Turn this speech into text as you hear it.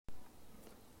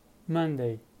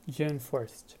Monday, June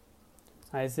 1st.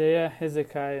 Isaiah,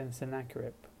 Hezekiah, and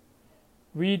Sennacherib.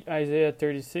 Read Isaiah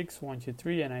 36,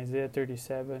 1-3 and Isaiah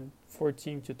 37,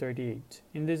 14-38.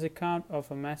 In this account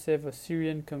of a massive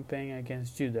Assyrian campaign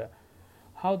against Judah,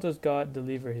 how does God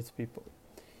deliver his people?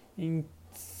 In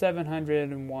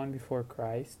 701 before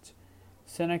Christ,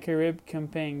 Sennacherib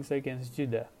campaigns against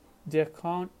Judah. The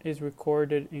account is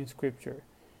recorded in Scripture.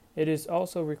 It is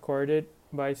also recorded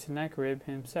by Sennacherib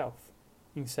himself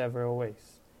in several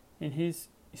ways. In his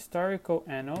historical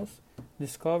annals,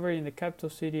 discovered in the capital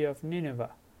city of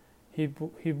Nineveh, he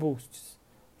boasts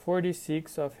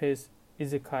 46 of his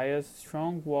Ezekiah's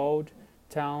strong-walled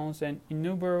towns and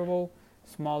innumerable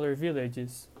smaller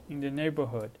villages in the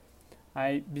neighborhood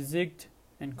I besieged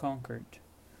and conquered.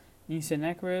 In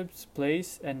Sennacherib's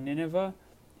place at Nineveh,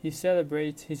 he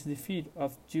celebrates his defeat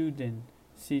of Judan,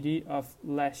 city of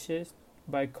Lachish,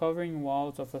 by covering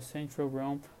walls of a central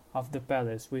room of the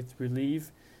palace with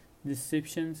relief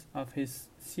descriptions of his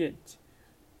siege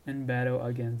and battle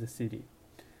against the city.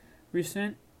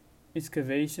 Recent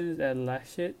excavations at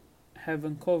Lachish have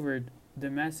uncovered the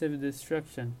massive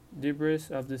destruction, debris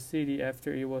of the city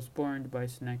after it was burned by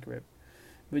Sennacherib,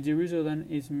 but Jerusalem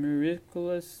is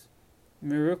miraculously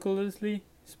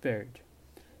spared.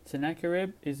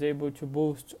 Sennacherib is able to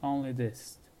boast only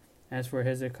this. As for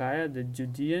Hezekiah the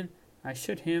Judean, I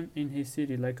shut him in his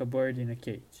city like a bird in a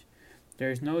cage. There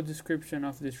is no description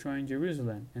of destroying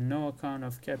Jerusalem, and no account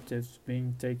of captives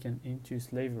being taken into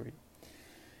slavery.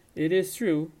 It is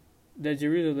true that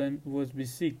Jerusalem was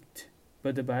besieged,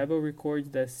 but the Bible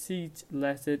records that siege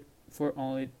lasted for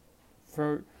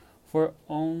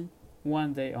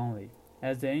one day only,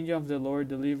 as the angel of the Lord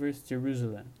delivers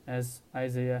Jerusalem, as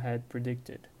Isaiah had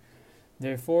predicted.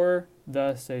 Therefore,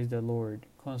 thus says the Lord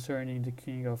concerning the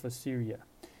king of Assyria,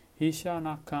 he shall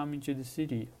not come into the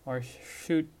city, or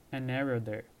shoot an arrow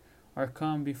there, or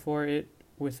come before it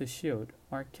with a shield,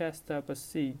 or cast up a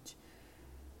siege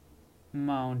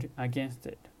mound against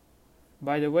it.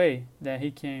 By the way that he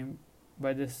came,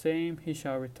 by the same he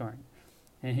shall return,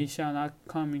 and he shall not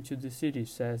come into the city,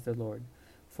 says the Lord.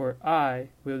 For I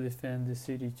will defend the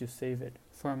city to save it,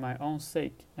 for my own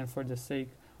sake, and for the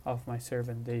sake of my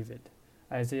servant David.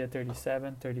 Isaiah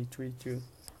 37,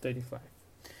 33-35.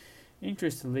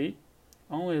 Interestingly,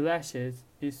 only Lachish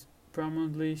is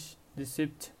prominently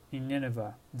depicted in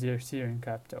Nineveh, the Assyrian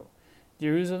capital.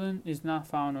 Jerusalem is not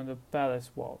found on the palace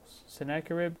walls.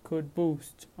 Sennacherib could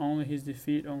boast only his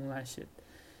defeat on Lachish.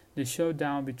 The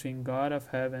showdown between God of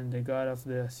heaven and the God of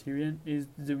the Assyrian is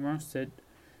demonstrated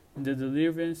in the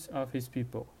deliverance of his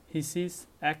people. He sees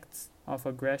acts of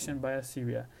aggression by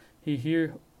Assyria. He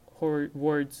hears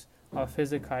words of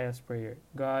Hezekiah's prayer.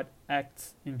 God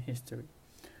acts in history.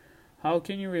 How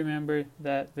can you remember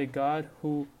that the God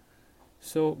who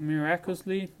so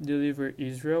miraculously delivered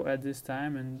Israel at this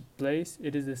time and place,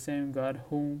 it is the same God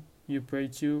whom you pray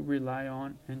to, rely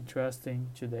on, and trust in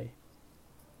today?